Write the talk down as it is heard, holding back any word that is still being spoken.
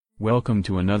Welcome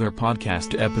to another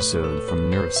podcast episode from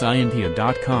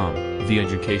Neuroscientia.com, the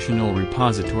educational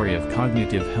repository of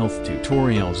cognitive health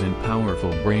tutorials and powerful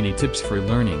brainy tips for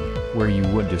learning, where you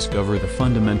would discover the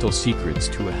fundamental secrets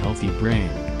to a healthy brain,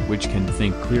 which can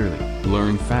think clearly,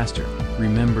 learn faster,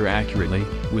 remember accurately,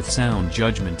 with sound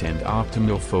judgment and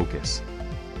optimal focus.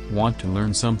 Want to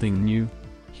learn something new?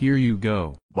 Here you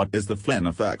go. What is the Flynn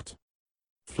effect?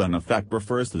 Flynn effect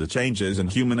refers to the changes in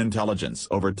human intelligence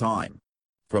over time.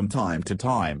 From time to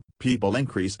time, people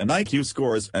increase in IQ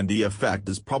scores, and the effect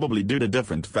is probably due to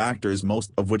different factors,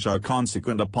 most of which are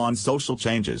consequent upon social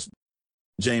changes.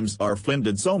 James R. Flynn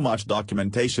did so much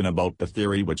documentation about the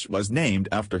theory, which was named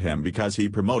after him because he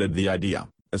promoted the idea,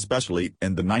 especially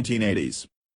in the 1980s.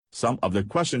 Some of the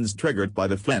questions triggered by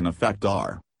the Flynn effect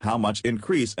are: how much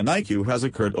increase in IQ has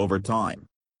occurred over time?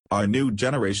 Are new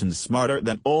generations smarter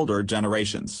than older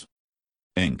generations?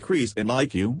 Increase in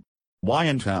IQ? Why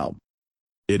and how?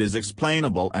 It is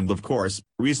explainable and, of course,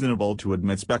 reasonable to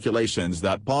admit speculations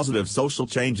that positive social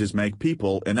changes make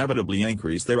people inevitably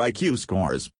increase their IQ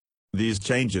scores. These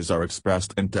changes are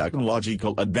expressed in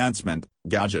technological advancement,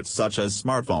 gadgets such as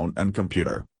smartphone and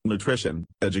computer, nutrition,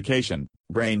 education,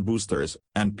 brain boosters,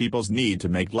 and people's need to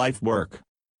make life work.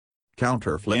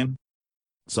 Counter Flynn?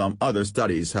 Some other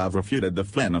studies have refuted the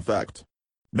Flynn effect.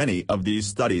 Many of these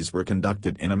studies were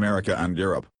conducted in America and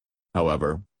Europe.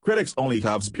 However, critics only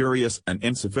have spurious and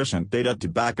insufficient data to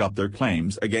back up their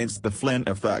claims against the Flynn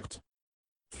effect.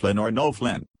 Flynn or no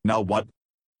Flynn, now what?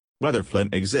 Whether Flynn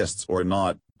exists or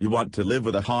not, you want to live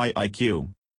with a high IQ.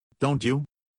 Don't you?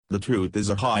 The truth is,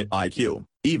 a high IQ,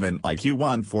 even IQ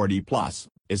 140 plus,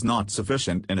 is not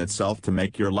sufficient in itself to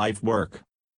make your life work.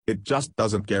 It just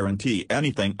doesn't guarantee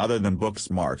anything other than book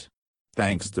smart.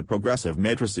 Thanks to progressive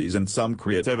matrices and some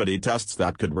creativity tests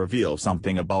that could reveal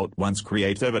something about one's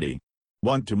creativity.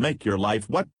 Want to make your life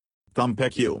what?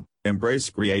 Thumbpick you,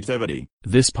 embrace creativity.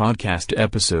 This podcast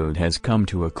episode has come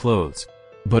to a close.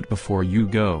 But before you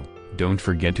go, don't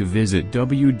forget to visit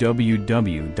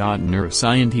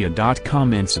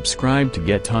www.neuroscientia.com and subscribe to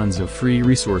get tons of free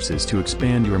resources to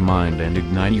expand your mind and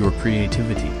ignite your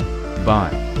creativity.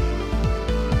 Bye.